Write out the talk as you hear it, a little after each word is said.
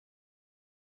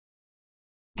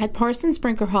At Parsons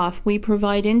Brinckerhoff, we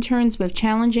provide interns with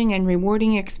challenging and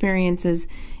rewarding experiences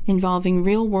involving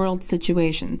real-world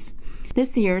situations.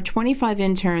 This year, 25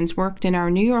 interns worked in our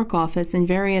New York office in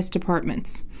various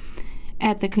departments.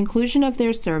 At the conclusion of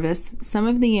their service, some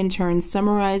of the interns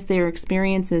summarized their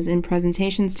experiences in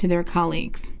presentations to their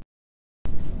colleagues.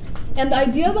 And the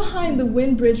idea behind the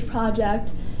Wind Bridge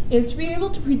project is to be able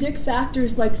to predict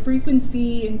factors like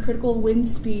frequency and critical wind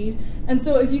speed. And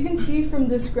so if you can see from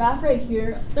this graph right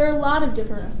here, there are a lot of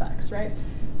different effects, right?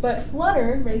 But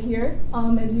flutter right here,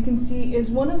 as you can see,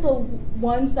 is one of the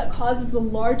ones that causes the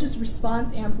largest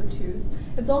response amplitudes.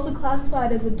 It's also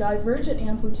classified as a divergent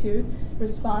amplitude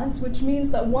response, which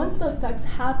means that once the effects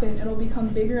happen, it'll become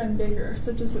bigger and bigger,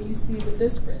 such as what you see with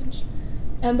this bridge.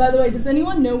 And by the way, does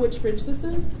anyone know which bridge this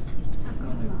is?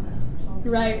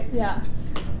 Right, yeah.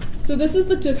 So this is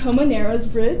the Tacoma Narrows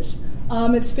Bridge.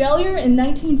 Its failure in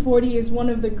 1940 is one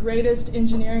of the greatest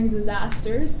engineering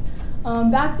disasters.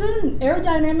 Back then,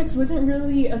 aerodynamics wasn't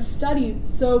really a study,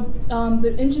 so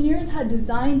the engineers had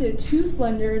designed it too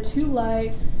slender, too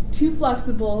light, too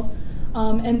flexible,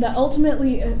 and that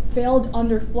ultimately it failed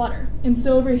under flutter. And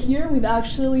so over here, we've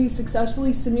actually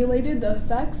successfully simulated the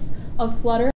effects of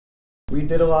flutter. We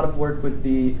did a lot of work with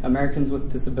the Americans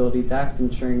with Disabilities Act,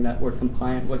 ensuring that we're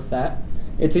compliant with that.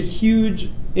 It's a huge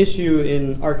issue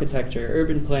in architecture,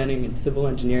 urban planning, and civil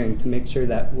engineering to make sure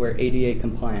that we're ADA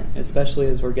compliant, especially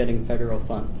as we're getting federal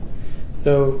funds.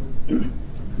 So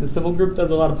the civil group does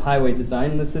a lot of highway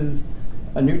design. This is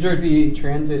a New Jersey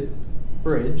Transit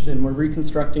bridge, and we're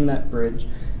reconstructing that bridge.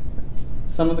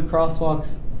 Some of the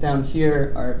crosswalks down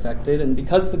here are affected, and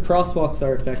because the crosswalks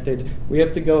are affected, we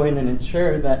have to go in and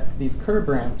ensure that these curb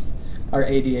ramps are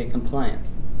ADA compliant.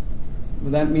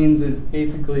 What that means is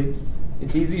basically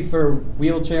it's easy for a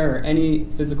wheelchair or any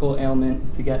physical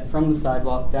ailment to get from the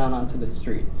sidewalk down onto the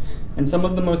street. And some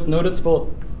of the most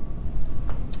noticeable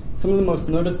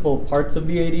parts of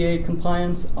the ADA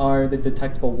compliance are the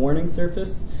detectable warning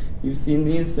surface. You've seen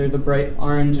these. They're the bright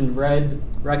orange and red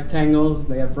rectangles.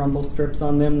 They have rumble strips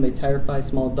on them. They terrify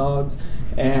small dogs.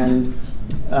 And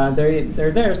they're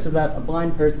there so that a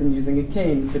blind person using a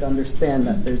cane could understand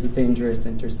that there's a dangerous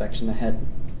intersection ahead.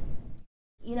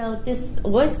 You know, this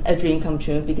was a dream come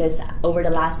true because over the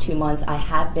last 2 months I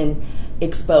have been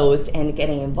exposed and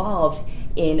getting involved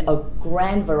in a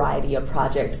grand variety of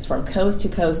projects from coast to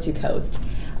coast to coast,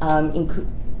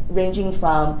 ranging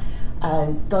from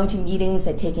going to meetings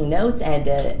and taking notes at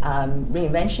the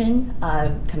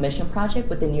Reinvention Commission project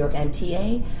with the New York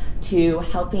MTA, to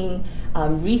helping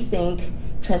rethink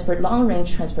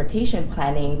long-range transportation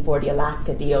planning for the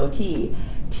Alaska DOT,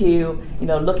 to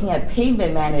looking at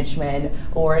pavement management,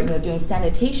 or doing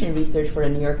sanitation research for the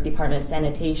New York Department of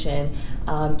Sanitation,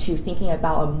 to thinking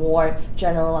about a more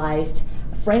generalized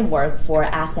framework for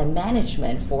asset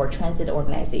management for transit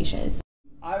organizations.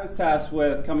 I was tasked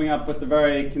with coming up with a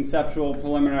very conceptual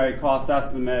preliminary cost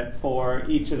estimate for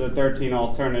each of the 13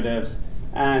 alternatives,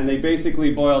 and they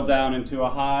basically boiled down into a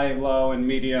high, low, and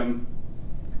medium,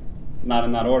 not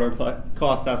in that order, but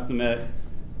cost estimate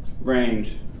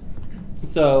range.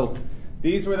 So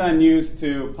these were then used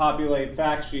to populate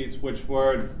fact sheets, which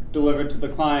were delivered to the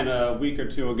client a week or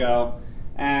two ago,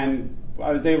 and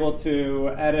I was able to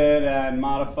edit and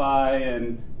modify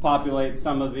and populate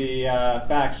some of the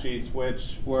fact sheets,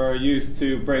 which were used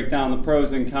to break down the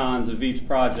pros and cons of each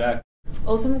project.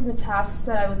 Also, from the tasks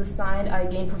that I was assigned, I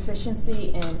gained proficiency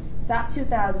in SAP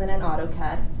 2000 and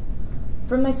AutoCAD.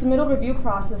 From my submittal review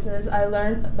processes, I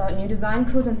learned about new design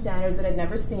codes and standards that I'd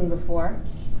never seen before.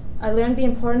 I learned the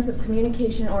importance of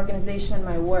communication and organization in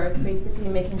my work, basically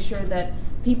making sure that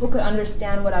people could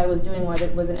understand what I was doing, whether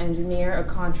it was an engineer, a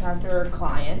contractor, or a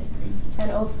client,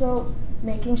 and also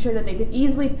making sure that they could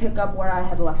easily pick up where I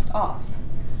had left off.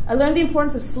 I learned the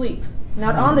importance of sleep,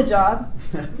 not on the job,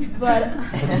 but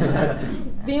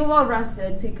being well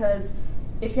rested, because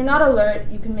if you're not alert,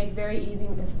 you can make very easy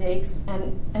mistakes,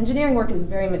 and engineering work is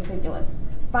very meticulous.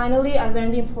 Finally, I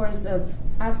learned the importance of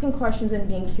asking questions and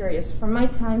being curious. From my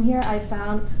time here, I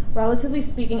found, relatively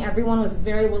speaking, everyone was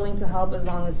very willing to help as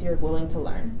long as you're willing to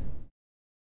learn.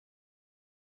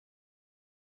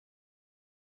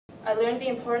 I learned the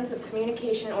importance of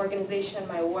communication and organization in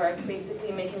my work,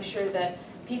 basically making sure that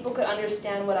people could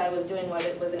understand what I was doing, whether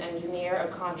it was an engineer, a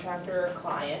contractor, or a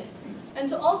client. And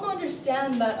to also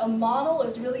understand that a model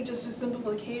is really just a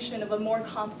simplification of a more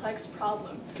complex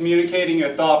problem. Communicating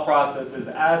your thought process is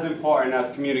as important as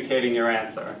communicating your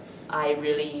answer. I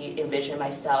really envision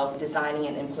myself designing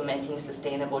and implementing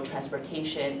sustainable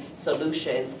transportation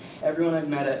solutions. Everyone I've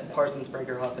met at Parsons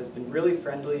Brinckerhoff has been really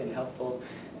friendly and helpful,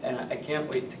 and I can't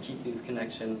wait to keep these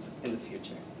connections in the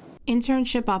future.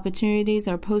 Internship opportunities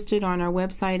are posted on our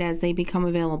website as they become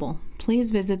available. Please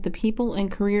visit the People and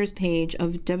Careers page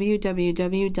of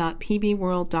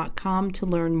www.pbworld.com to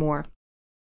learn more.